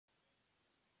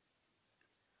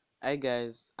Hi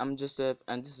guys, I'm Joseph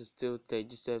and this is still Tech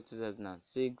Joseph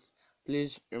 2006.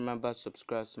 Please remember to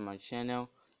subscribe to my channel,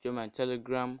 join my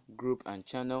Telegram group and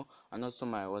channel, and also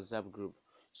my WhatsApp group.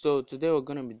 So today we're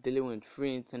going to be dealing with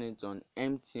free internet on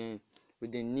MTN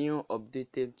with the new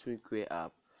updated Tweakware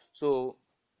app. So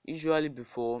usually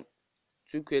before,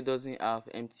 Tweakware doesn't have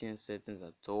MTN settings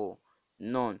at all,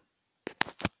 none.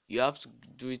 You have to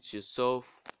do it yourself.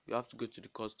 You have to go to the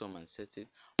custom and set it.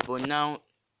 But now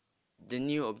the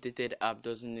new updated app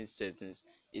doesn't need settings.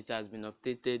 It has been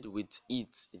updated with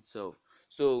it itself.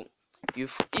 So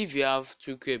if you have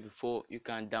Tweakware before, you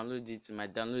can download it in my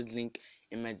download link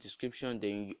in my description,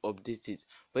 then you update it.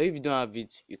 But if you don't have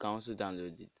it, you can also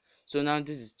download it. So now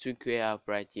this is Tweakware app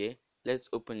right here. Let's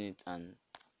open it and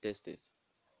test it.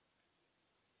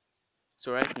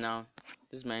 So right now,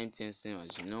 this is my MTN sim,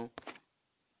 as you know.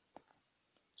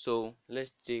 So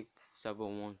let's take server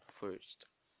 1 first.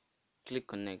 Click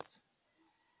connect.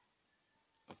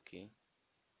 Okay.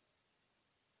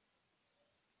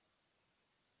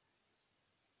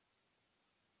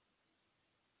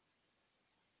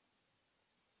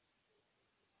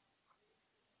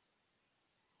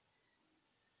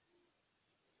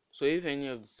 So if any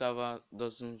of the server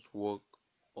doesn't work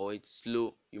or it's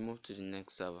slow, you move to the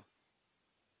next server.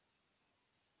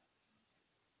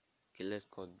 Okay, let's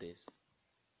cut this.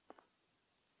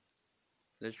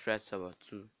 Let's try server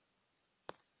 2.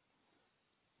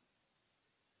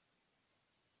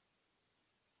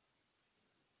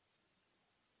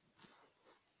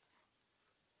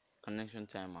 Connection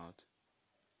timeout.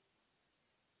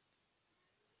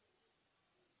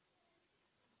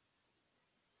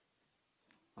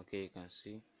 Okay, you can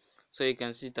see. So you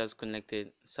can see it has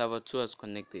connected. Server 2 has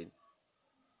connected.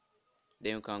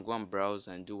 Then you can go and browse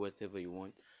and do whatever you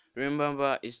want.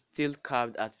 Remember, it's still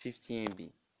capped at 50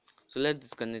 MB. So let's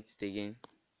disconnect it again.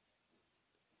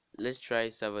 Let's try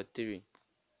server 3.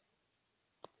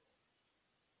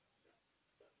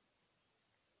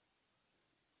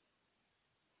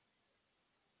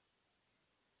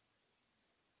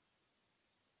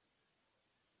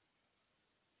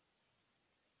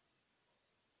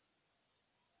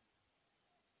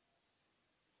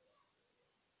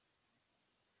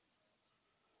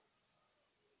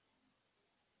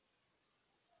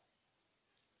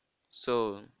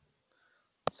 So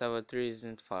server 3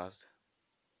 isn't fast.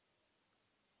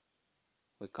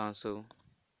 We cancel.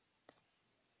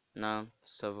 Now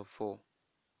server 4.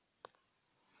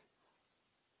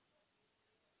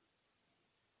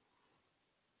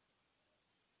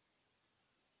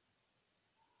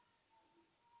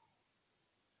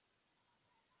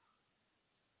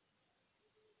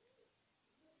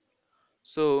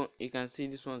 So you can see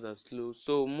these ones are slow.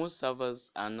 So most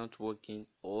servers are not working,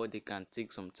 or they can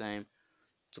take some time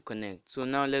to connect. So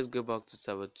now let's go back to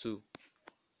server 2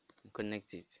 and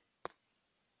connect it.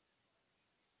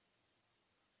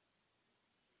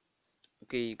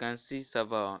 Okay, you can see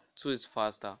server 2 is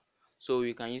faster, so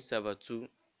you can use server 2.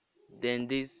 Then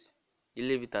this, you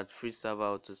leave it at free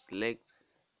server to select,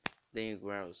 then you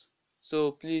browse.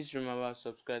 So please remember,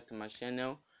 subscribe to my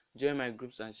channel, join my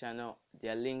groups and channel.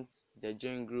 Their links, their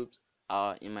join groups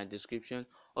are in my description.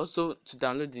 Also, to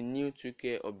download the new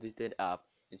Tweakware updated app,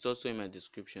 it's also in my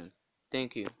description.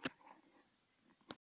 Thank you.